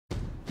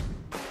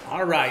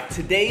All right,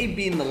 today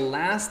being the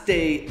last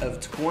day of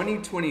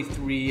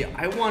 2023,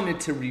 I wanted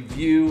to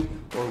review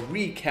or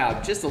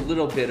recap just a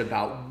little bit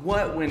about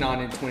what went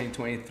on in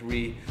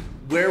 2023,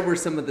 where were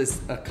some of the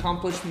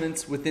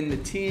accomplishments within the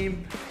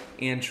team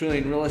and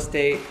Trillion Real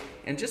Estate,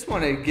 and just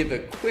want to give a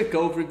quick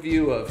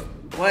overview of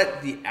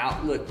what the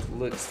outlook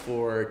looks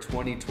for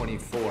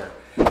 2024.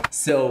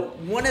 So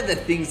one of the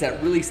things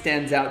that really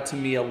stands out to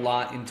me a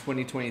lot in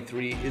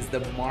 2023 is the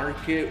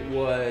market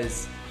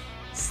was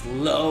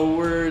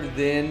slower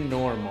than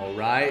normal,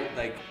 right?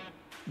 Like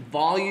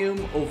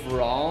volume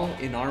overall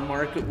in our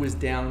market was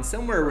down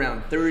somewhere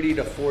around 30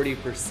 to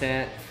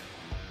 40%,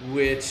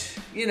 which,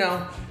 you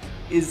know,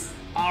 is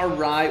all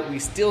right. We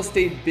still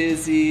stayed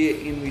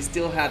busy and we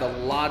still had a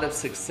lot of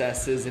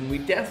successes, and we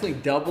definitely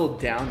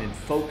doubled down and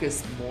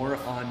focused more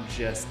on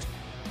just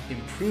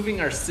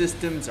improving our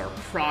systems, our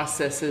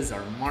processes,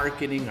 our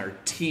marketing, our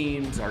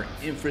teams, our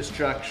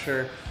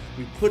infrastructure.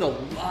 We put a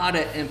lot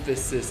of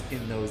emphasis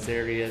in those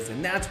areas,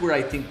 and that's where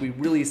I think we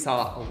really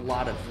saw a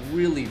lot of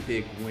really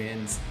big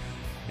wins.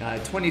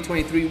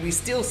 2023, we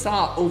still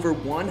saw over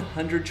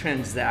 100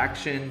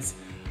 transactions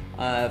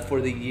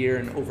for the year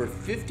and over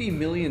 50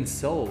 million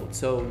sold.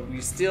 So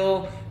we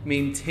still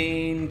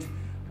maintained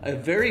a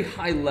very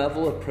high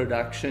level of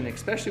production,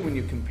 especially when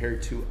you compare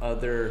to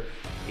other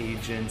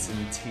agents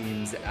and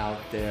teams out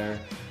there.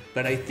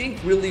 But I think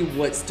really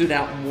what stood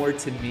out more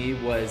to me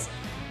was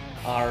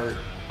our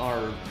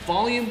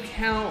volume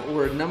count,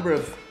 or number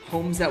of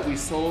homes that we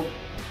sold,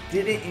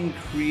 didn't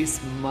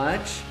increase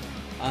much,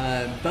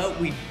 but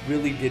we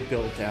really did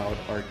build out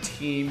our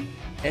team,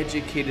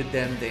 educated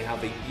them. They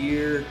have a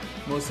year,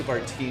 most of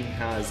our team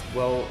has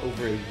well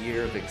over a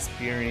year of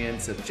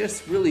experience of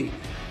just really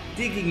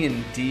digging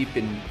in deep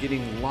and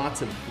getting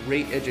lots of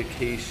great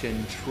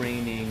education,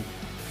 training,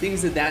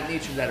 things of that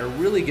nature that are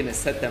really going to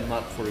set them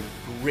up for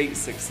great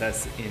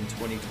success in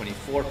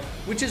 2024,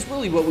 which is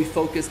really what we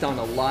focused on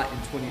a lot in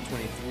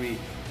 2023.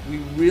 We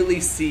really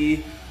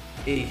see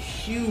a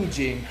huge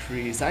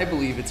increase. I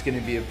believe it's going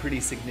to be a pretty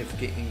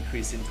significant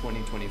increase in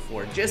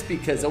 2024, just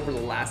because over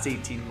the last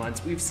 18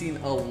 months, we've seen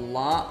a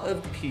lot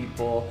of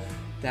people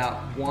that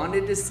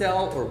wanted to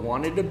sell or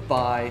wanted to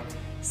buy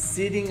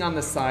sitting on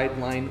the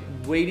sideline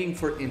waiting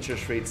for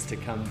interest rates to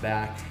come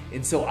back.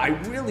 And so I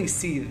really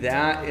see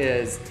that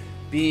as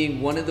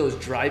being one of those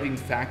driving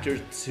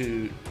factors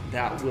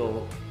that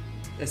will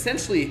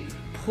essentially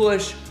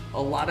push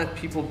a lot of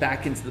people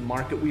back into the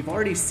market. We've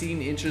already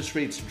seen interest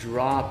rates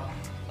drop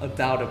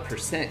about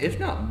 1%, if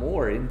not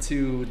more,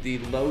 into the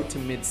low to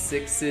mid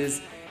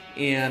sixes.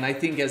 And I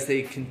think as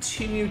they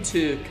continue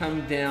to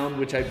come down,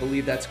 which I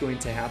believe that's going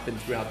to happen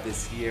throughout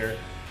this year,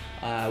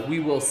 we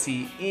will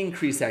see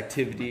increased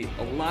activity.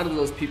 A lot of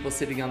those people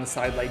sitting on the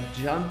sideline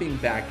jumping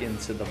back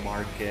into the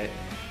market.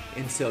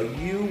 And so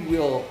you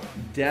will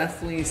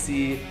definitely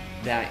see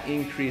that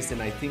increase,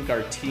 and I think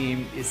our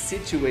team is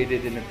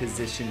situated in a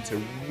position to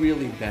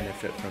really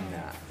benefit from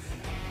that.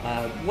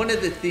 One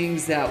of the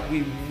things that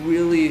we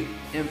really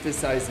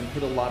emphasize and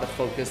put a lot of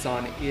focus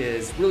on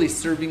is really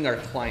serving our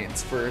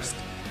clients first.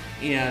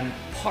 And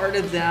part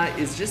of that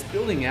is just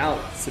building out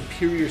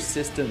superior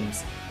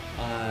systems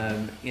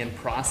and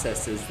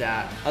processes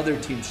that other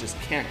teams just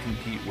can't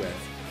compete with.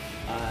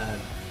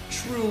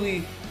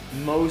 Truly,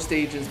 most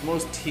agents,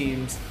 most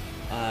teams,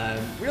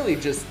 really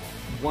just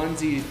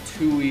onesie,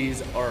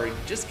 twoies are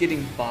just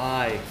getting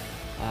by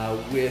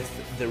with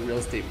the real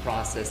estate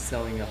process,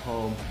 selling a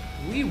home.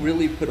 We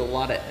really put a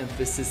lot of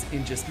emphasis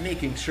in just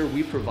making sure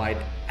we provide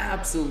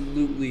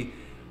absolutely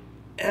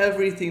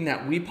everything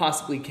that we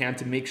possibly can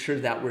to make sure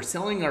that we're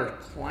selling our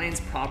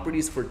clients'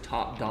 properties for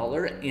top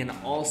dollar, and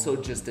also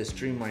just a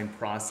streamlined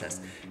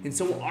process. And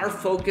so our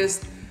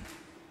focus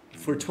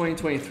for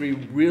 2023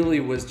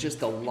 really was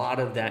just a lot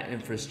of that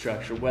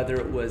infrastructure, whether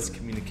it was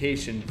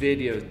communication,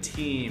 video,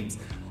 teams,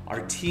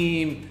 our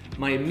team,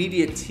 my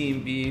immediate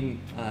team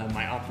being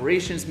my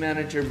operations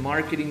manager,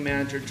 marketing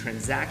manager,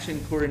 transaction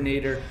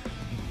coordinator,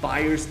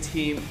 buyers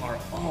team, are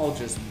all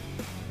just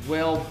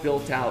well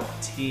built out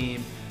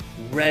team,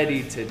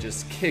 ready to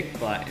just kick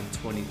butt in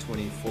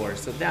 2024.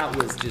 So that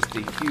was just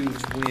a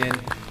huge win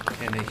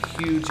and a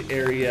huge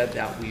area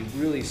that we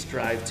really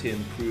strive to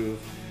improve.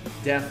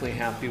 Definitely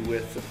happy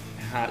with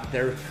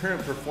their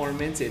current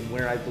performance and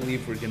where I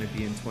believe we're going to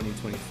be in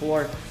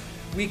 2024.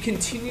 We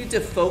continue to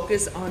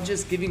focus on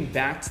just giving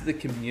back to the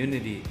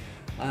community.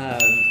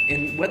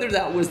 And whether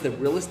that was the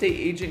real estate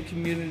agent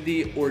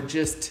community or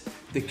just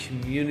the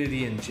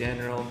community in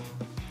general,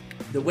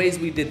 the ways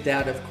we did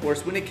that, of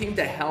course, when it came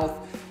to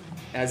health,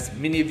 as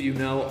many of you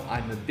know,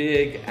 I'm a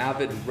big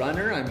avid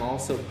runner. I'm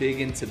also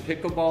big into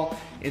pickleball.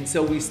 And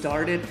so we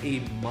started a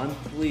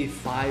monthly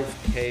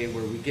 5K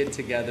where we get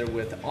together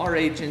with our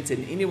agents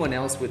and anyone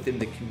else within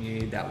the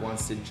community that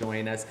wants to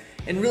join us,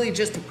 and really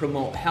just to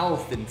promote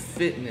health and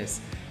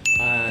fitness.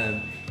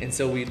 And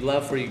so we'd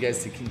love for you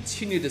guys to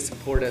continue to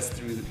support us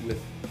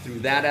through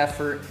that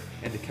effort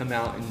and to come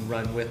out and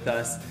run with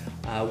us.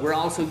 We're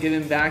also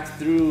giving back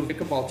through a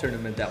pickleball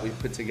tournament that we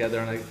put together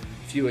on a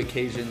few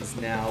occasions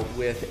now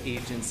with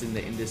agents in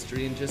the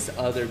industry and just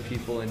other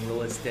people in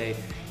real estate.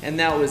 And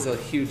that was a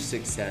huge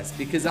success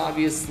because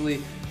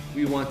obviously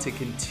we want to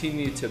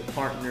continue to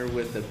partner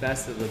with the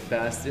best of the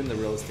best in the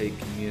real estate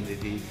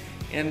community,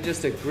 and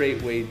just a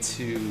great way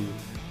to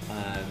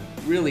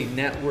really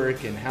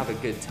network and have a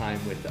good time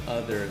with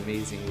other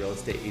amazing real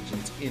estate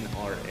agents in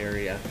our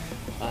area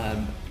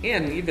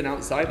and even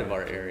outside of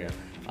our area.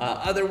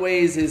 Other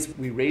ways is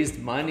we raised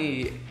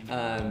money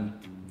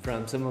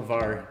from some of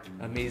our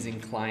amazing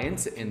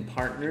clients and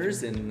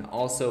partners, and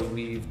also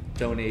we've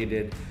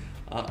donated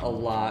a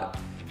lot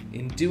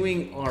in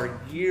doing our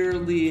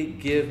yearly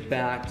give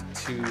back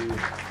to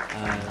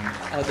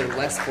other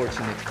less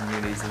fortunate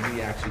communities, and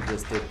we actually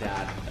just did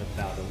that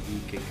about a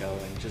week ago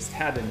and just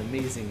had an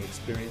amazing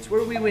experience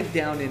where we went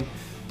down and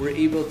were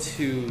able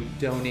to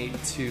donate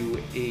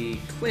to a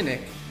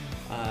clinic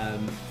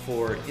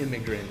for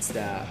immigrants,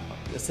 that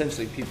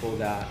essentially people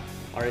that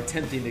are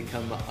attempting to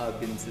come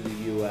up into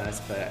the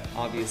U.S. but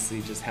obviously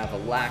just have a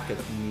lack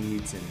of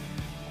needs, and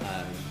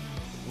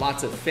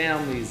lots of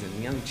families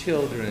and young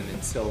children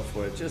and so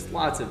forth, just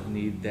lots of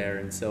need there.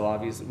 And so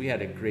obviously we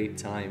had a great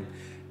time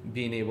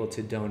being able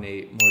to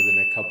donate more than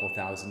a couple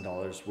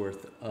 $1,000s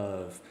worth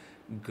of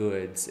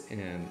goods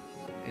and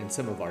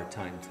some of our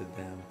time to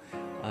them.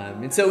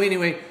 And so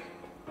anyway,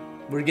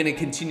 we're going to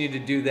continue to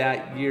do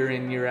that year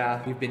in, year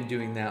out. We've been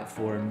doing that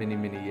for many,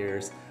 many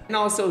years. And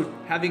also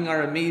having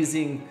our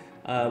amazing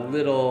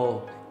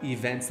little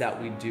events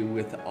that we do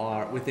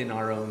within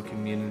our own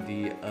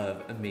community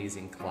of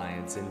amazing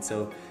clients. And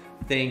so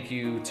thank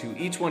you to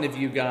each one of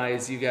you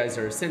guys. You guys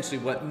are essentially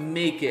what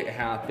make it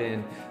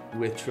happen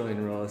with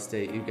Trillion Real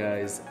Estate. You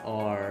guys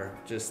are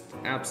just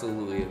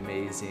absolutely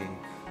amazing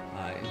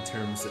in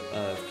terms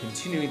of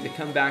continuing to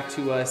come back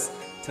to us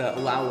to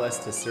allow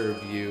us to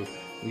serve you.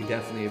 We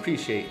definitely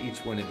appreciate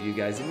each one of you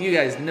guys, and you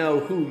guys know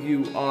who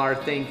you are.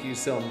 Thank you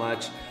so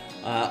much.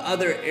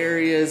 Other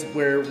areas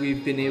where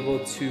we've been able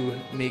to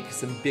make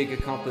some big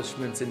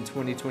accomplishments in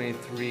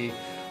 2023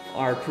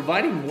 are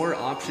providing more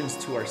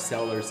options to our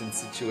sellers in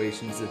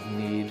situations of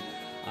need.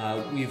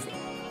 We've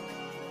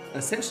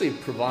essentially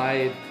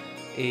provide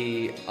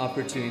a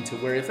opportunity to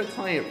where if a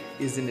client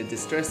is in a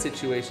distressed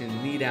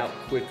situation, need out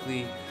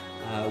quickly,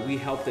 we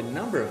helped a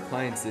number of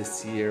clients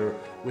this year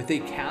with a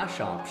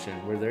cash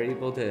option where they're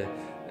able to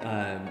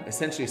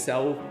essentially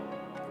sell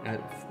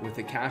with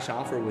a cash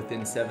offer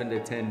within 7 to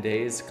 10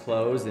 days,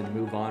 close and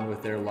move on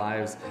with their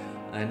lives.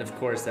 And of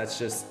course, that's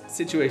just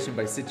situation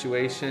by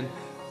situation,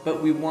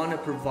 but we want to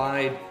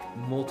provide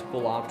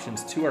multiple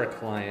options to our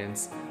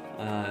clients.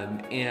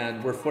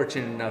 And we're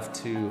fortunate enough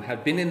to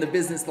have been in the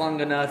business long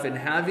enough, and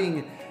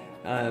having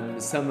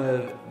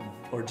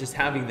just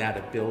having that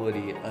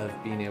ability of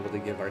being able to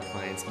give our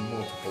clients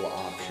multiple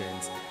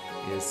options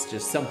is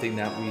just something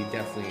that we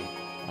definitely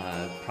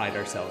pride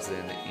ourselves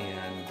in,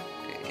 and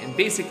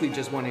basically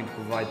just wanting to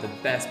provide the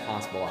best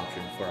possible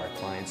option for our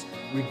clients,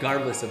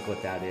 regardless of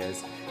what that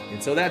is.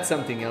 And so that's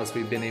something else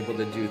we've been able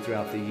to do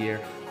throughout the year.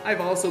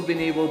 I've also been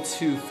able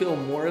to fill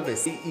more of a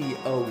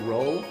CEO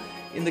role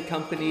in the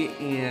company,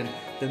 and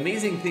the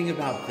amazing thing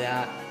about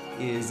that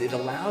is it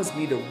allows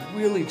me to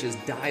really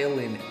just dial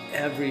in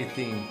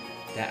everything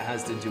that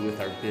has to do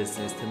with our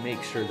business to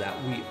make sure that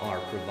we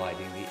are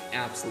providing the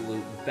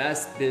absolute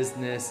best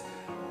business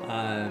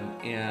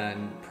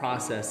and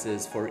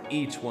processes for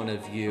each one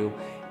of you.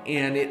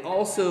 And it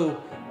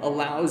also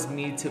allows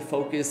me to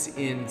focus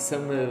in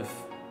some of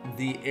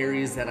the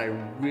areas that I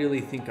really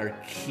think are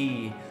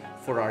key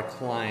for our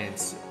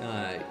clients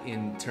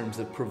in terms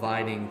of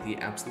providing the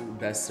absolute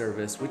best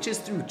service, which is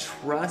through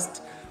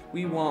trust.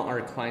 We want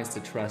our clients to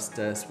trust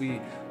us. We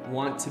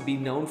want to be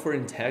known for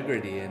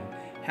integrity, and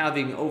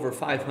having over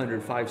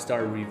 500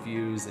 five-star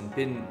reviews and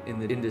been in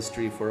the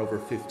industry for over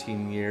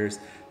 15 years,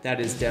 that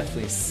is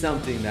definitely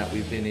something that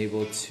we've been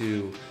able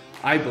to,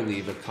 I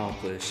believe,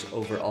 accomplish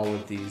over all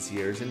of these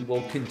years, and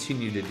will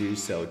continue to do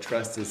so.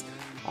 Trust is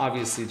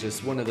obviously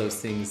just one of those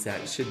things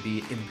that should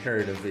be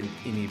imperative in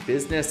any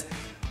business.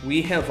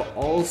 We have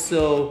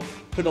also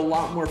put a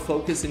lot more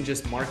focus in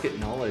just market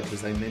knowledge.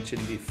 As I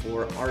mentioned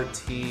before, our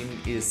team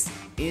is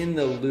in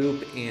the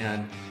loop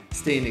and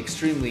staying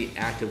extremely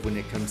active when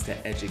it comes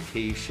to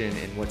education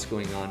and what's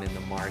going on in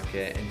the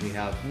market. And we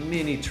have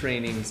many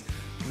trainings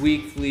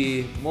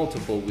weekly,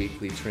 multiple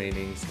weekly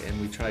trainings, and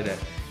we try to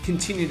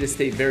continue to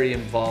stay very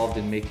involved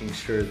in making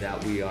sure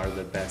that we are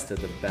the best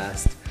of the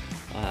best.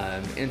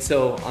 And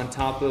so on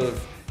top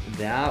of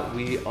that,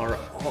 we are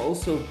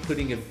also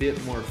putting a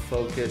bit more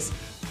focus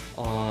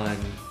on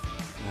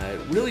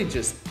really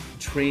just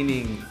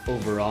training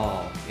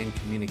overall in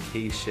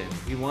communication.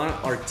 We want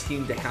our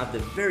team to have the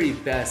very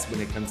best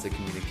when it comes to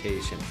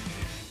communication.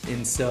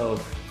 And so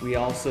we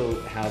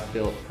also have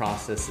built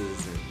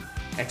processes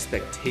and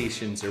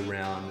expectations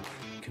around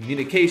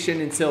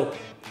communication. And so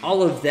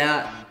all of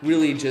that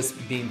really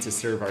just being to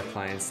serve our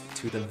clients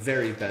to the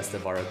very best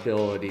of our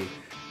ability.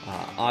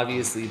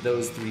 Obviously,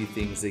 those three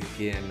things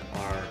again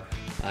are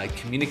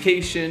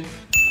communication,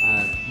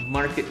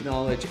 market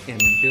knowledge,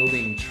 and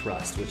building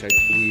trust, which I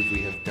believe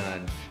we have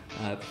done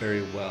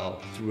very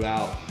well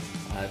throughout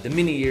the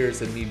many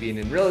years of me being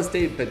in real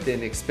estate, but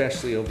then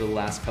especially over the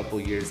last couple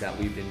years that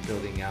we've been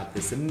building out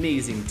this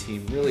amazing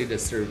team really to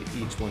serve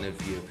each one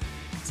of you.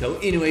 So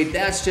anyway,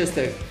 that's just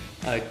a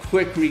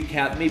quick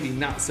recap, maybe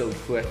not so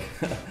quick,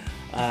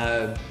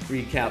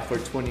 recap for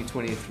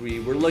 2023.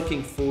 We're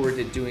looking forward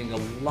to doing a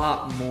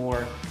lot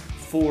more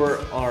for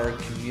our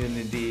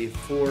community,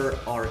 for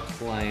our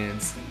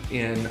clients,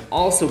 and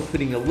also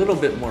putting a little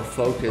bit more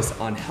focus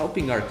on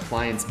helping our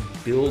clients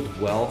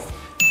build wealth,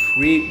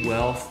 create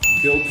wealth,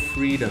 build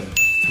freedom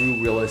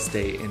through real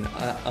estate and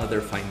other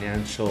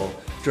financial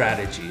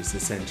strategies,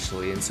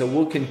 essentially. And so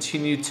we'll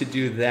continue to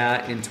do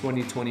that in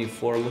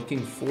 2024. Looking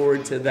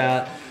forward to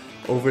that.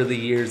 Over the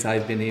years,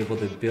 I've been able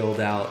to build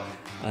out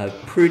a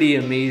pretty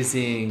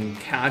amazing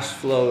cash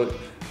flow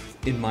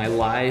in my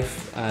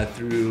life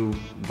through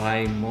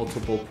buying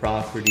multiple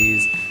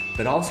properties,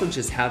 but also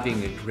just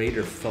having a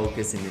greater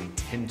focus and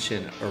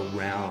intention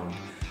around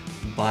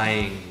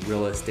buying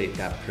real estate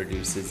that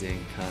produces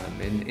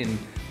income, and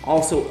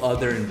also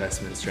other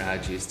investment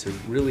strategies to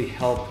really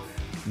help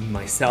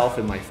myself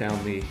and my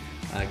family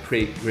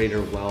create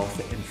greater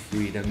wealth and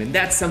freedom. And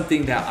that's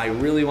something that I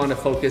really want to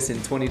focus in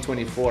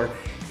 2024,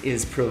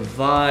 is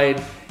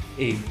provide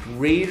a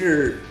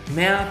greater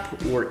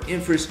map or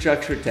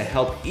infrastructure to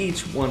help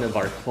each one of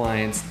our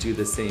clients do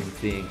the same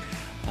thing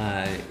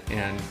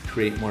and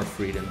create more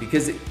freedom.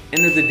 Because at the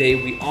end of the day,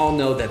 we all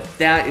know that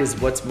that is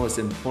what's most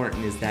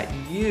important, is that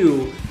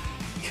you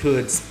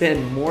could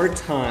spend more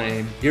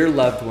time, your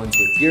loved ones,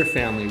 with your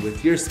family,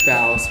 with your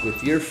spouse,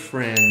 with your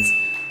friends,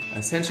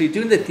 essentially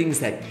doing the things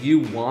that you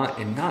want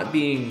and not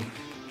being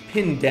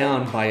pinned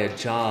down by a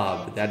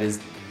job that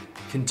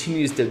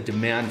continues to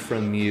demand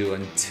from you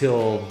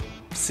until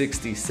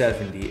 60,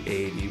 70,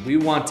 80. We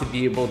want to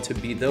be able to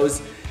be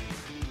those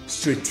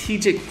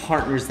strategic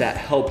partners that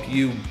help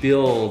you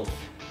build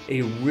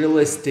a real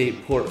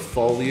estate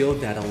portfolio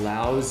that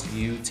allows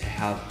you to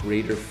have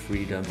greater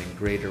freedom and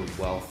greater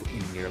wealth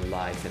in your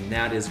life. And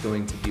that is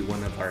going to be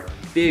one of our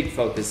big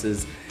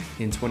focuses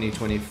in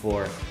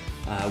 2024.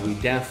 We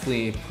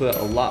definitely put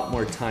a lot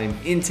more time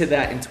into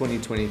that in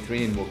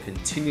 2023, and we'll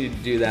continue to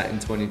do that in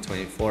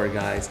 2024,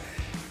 guys.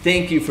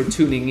 Thank you for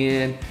tuning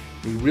in.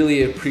 We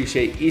really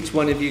appreciate each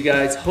one of you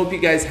guys. Hope you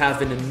guys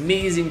have an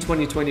amazing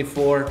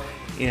 2024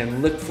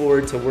 and look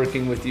forward to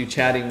working with you,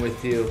 chatting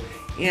with you.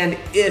 And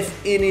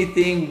if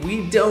anything,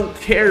 we don't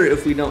care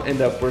if we don't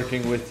end up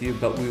working with you,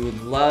 but we would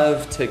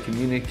love to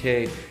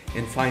communicate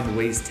and find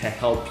ways to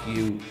help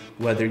you,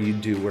 whether you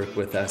do work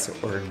with us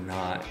or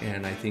not.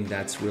 And I think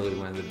that's really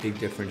one of the big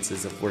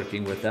differences of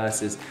working with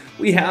us, is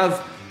we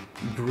have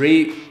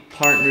great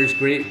partners,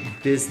 great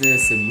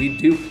business, and we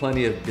do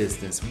plenty of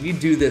business. We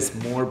do this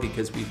more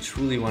because we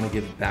truly want to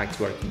give back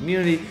to our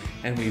community,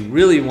 and we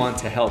really want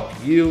to help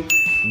you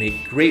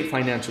make great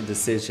financial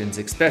decisions,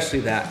 especially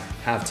that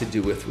have to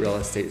do with real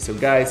estate. So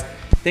guys,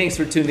 thanks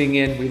for tuning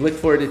in. We look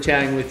forward to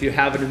chatting with you.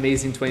 Have an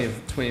amazing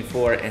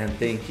 2024, and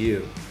thank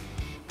you.